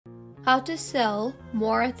How to sell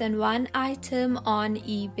more than one item on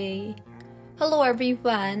eBay. Hello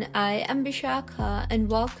everyone, I am Vishakha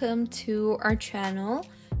and welcome to our channel.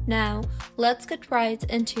 Now, let's get right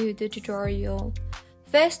into the tutorial.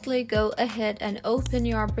 Firstly, go ahead and open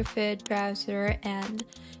your preferred browser and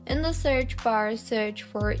in the search bar, search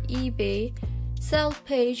for eBay sell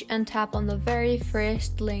page and tap on the very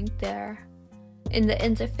first link there. In the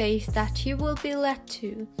interface that you will be led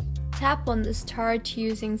to, tap on the Start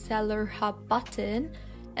Using Seller Hub button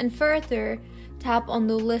and further tap on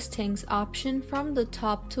the Listings option from the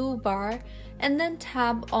top toolbar and then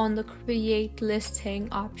tap on the Create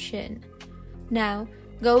Listing option. Now,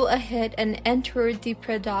 go ahead and enter the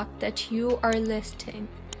product that you are listing.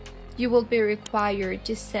 You will be required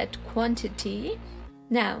to set quantity.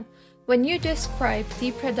 Now, when you describe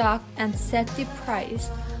the product and set the price,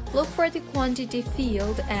 look for the quantity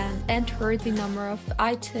field and enter the number of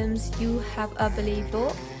items you have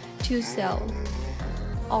available to sell.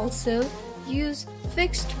 Also, use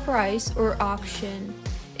fixed price or auction.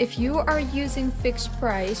 If you are using fixed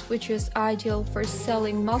price, which is ideal for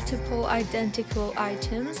selling multiple identical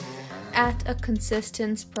items at a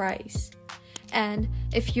consistent price. And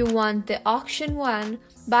if you want the auction one,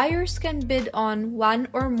 buyers can bid on one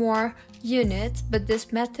or more units, but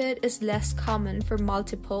this method is less common for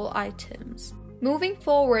multiple items. Moving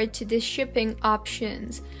forward to the shipping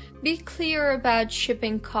options, be clear about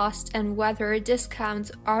shipping costs and whether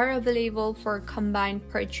discounts are available for combined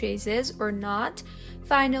purchases or not.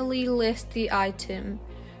 Finally, list the item.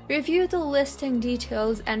 Review the listing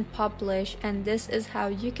details and publish, and this is how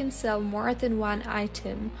you can sell more than one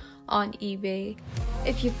item on eBay.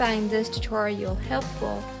 If you find this tutorial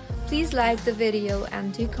helpful, please like the video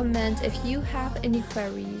and do comment if you have any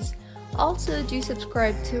queries. Also, do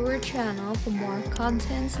subscribe to our channel for more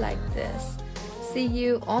contents like this. See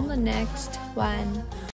you on the next one.